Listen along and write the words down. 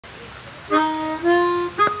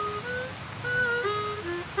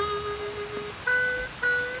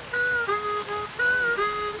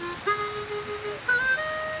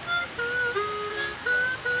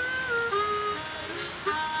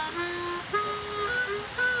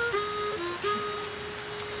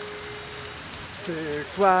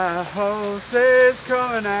Six white horses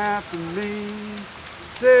coming after me.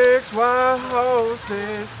 Six white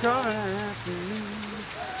horses coming after me.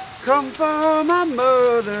 Come for my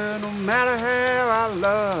mother, no matter how I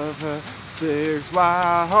love her. Six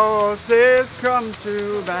white horses come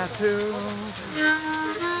 2 by 2.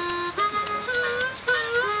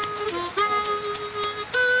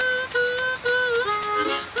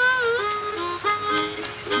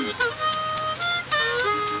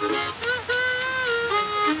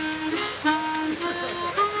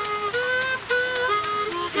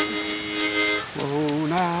 Whoa,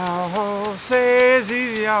 now horses,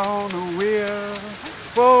 easy on the wheel.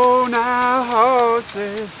 Whoa, now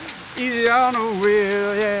horses, easy on the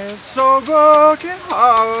wheel. Yeah, so broken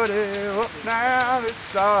hearted. Oh, now it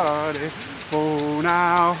started. Whoa,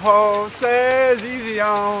 now horses, easy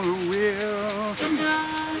on the wheel.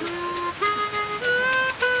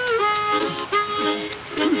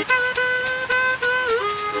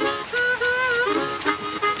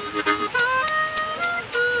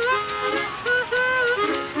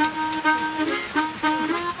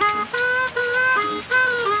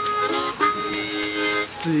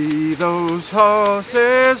 See those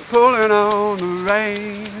horses pulling on the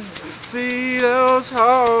reins. See those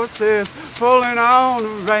horses pulling on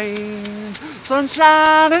the reins.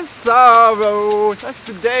 Sunshine and sorrow,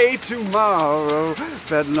 yesterday, tomorrow.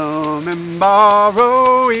 Bedlam and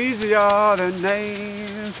borrow, easy are the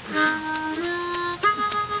names.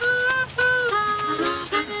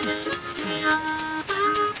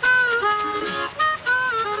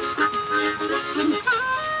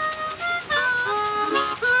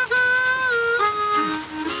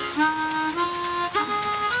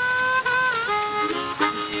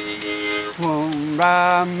 One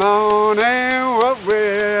bright morning, what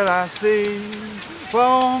will I see?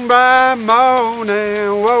 One bright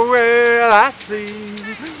morning, what will I see?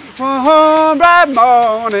 One bright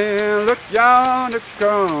morning, look yonder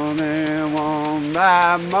coming. One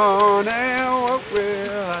bright morning, what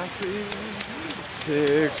will I see?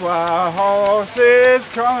 Six white horses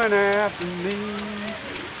coming after me.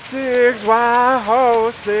 Six white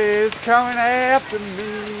horses coming after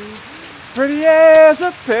me. Pretty as a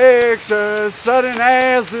picture, sudden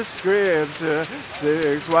as a scripture.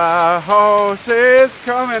 Six white horses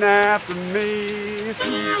coming after me.